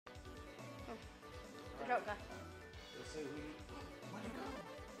out, guy. Let's see who you. Where'd he go?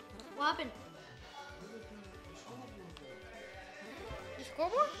 What happened? The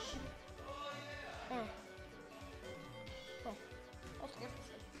scoreboard? Oh. Oh. Oh, scared.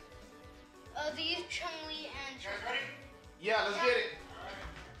 These Chun-Li and. Yeah, let's get it.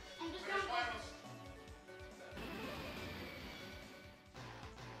 I'm just gonna go.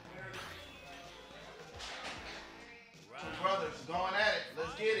 Two brothers going at it.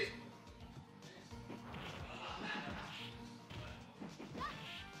 Let's get it.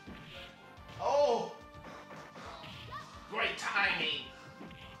 Oh! Great timing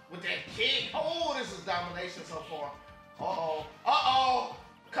with that kick. Oh, this is domination so far. Uh-oh. Uh-oh.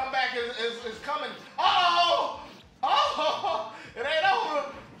 Comeback is coming. Uh-oh. Oh! It ain't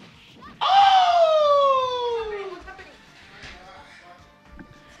over. Oh! What's happening?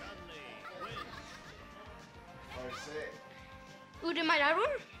 First set. Ooh, did my dad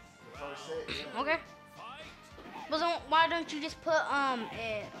win? First set, yeah. Okay. But then why don't you just put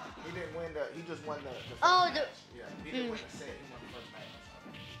He didn't win the. He just won the first Oh, match. the. Yeah, he didn't win the set. He won the first match.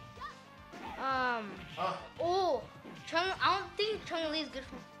 Oh, I don't think Chun-Li is good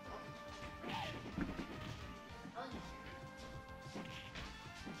for.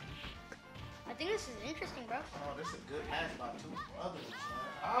 I think this is interesting, bro. Oh, this is a good match by two brothers, man.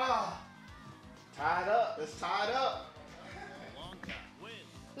 Ah, tied up. It's tied up.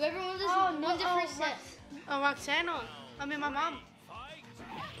 Whoever wins this wins the first set. Roxana. I mean, my mom.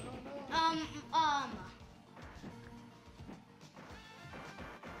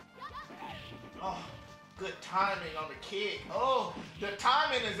 Oh, good timing on the kick. Oh, the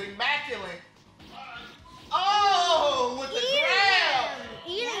timing is immaculate. Oh, with the grab.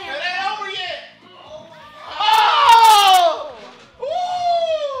 Eat him. It ain't over yet. Oh!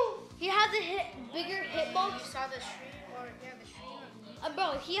 Woo! He has a bigger hitbox. You saw the stream? Or, yeah, the stream. Bro,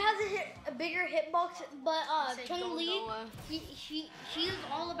 he has a bigger hitbox, but Say Chun-Li, don't know, she's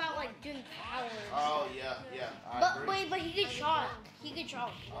all about like doing powers. Oh yeah, yeah. I But agree. wait, but he could shock. He could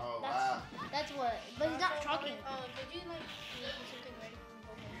shock. Oh That's wow. that's what. But he's not shocking. Did you, like, make something ready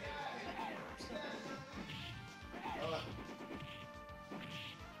for the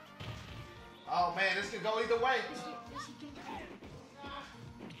Oh man, this could go either way.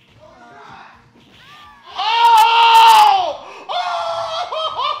 Oh! Oh!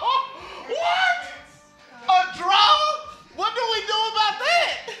 What? A draw? What do we do about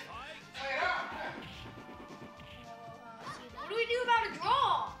that? What do we do about a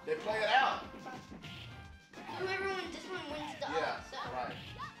draw? They play it out. Whoever wins this one wins the Yeah, set. right.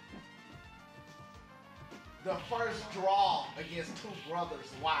 The first draw against two brothers.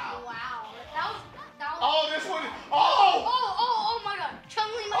 Wow. Wow. That was. Oh, this one. Oh! Oh my God.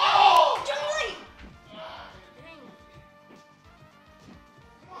 Chun-Li. Oh! Chun-Li.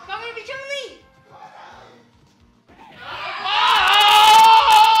 It's not gonna be Chun-Li. Oh!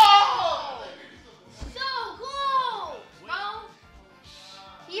 So close, bro.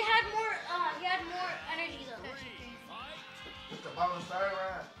 He had more energy though. It's the bonus third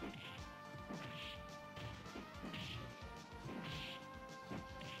round.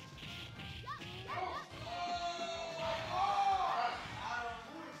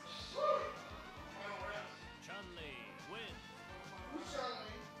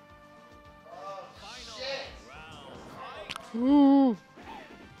 Ooh.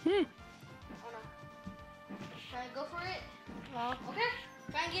 Try to go for it. Okay.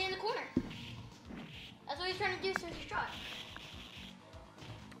 Try and get in the corner. That's what he's trying to do since he shot.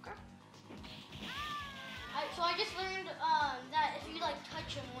 Okay. So I just learned that if you like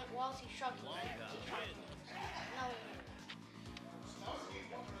touch him while he's shocking, he's shocking. No.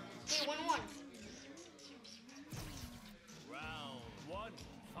 Okay, 1-1. Round one,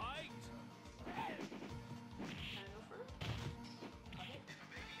 fight.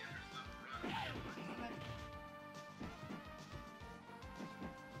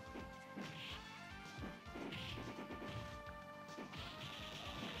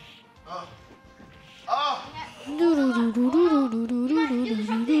 Oh. Oh. Gonna run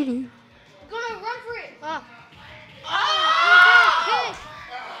for it.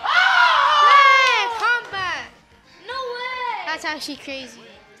 Hey, combat. No way. That's actually crazy.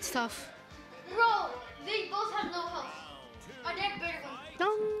 It's tough. Bro, they both have low health. My dad better win.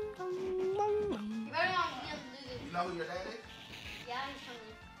 Dum, dum, dum, dum. You better not be able to lose it. You know who your dad is? Yeah, he's trying to.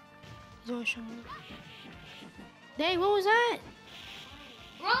 He's gonna show me. Dang, what was that?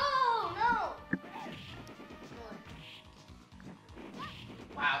 Bro, no.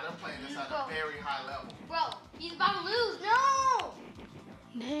 Wow, they're playing this at a very high level. Bro, he's about to lose. No.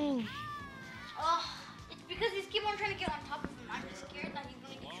 Dang. It's because he's keep on trying to get on top of him. I'm just scared that he's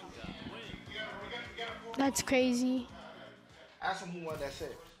gonna get shot. That's crazy. Ask him who won that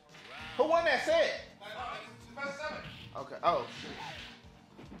set. Who won that set? Best 7. Okay. Oh.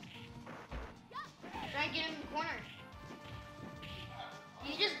 Try and get him in the corner.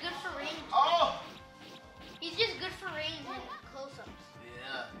 He's just good for range. Oh. He's just good for range and close-ups.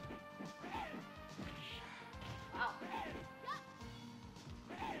 Yeah. Wow.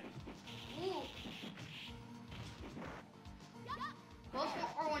 Ooh. Both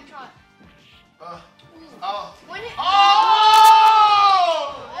or one shot. Oh. One hit. Oh!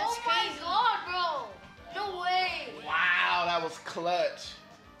 Oh my god, bro. No way. Wow, that was clutch.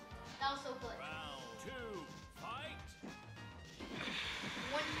 That was so clutch. Round 2, fight.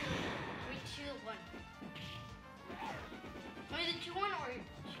 1, 2, 3, 2, 1. Wait, is it 2, 1 or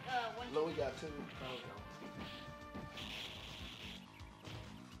 1, 2? Louis got 2.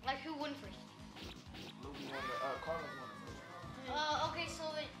 Like who won first? Louis won the Carlo won Okay, so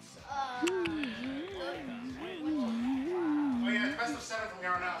it's Oh yeah, it's best of 7 from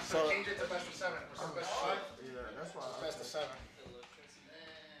here on out. So change it to best of 7. Or best of 5. Yeah, that's why. Best of 7.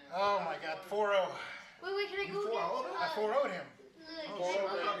 Oh my God, 4-0. Wait, can I go You again? 4-0'd him? I 4-0'd him. Oh, shit, I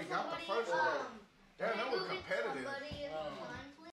thought he got the first one. Damn, that was competitive. Oh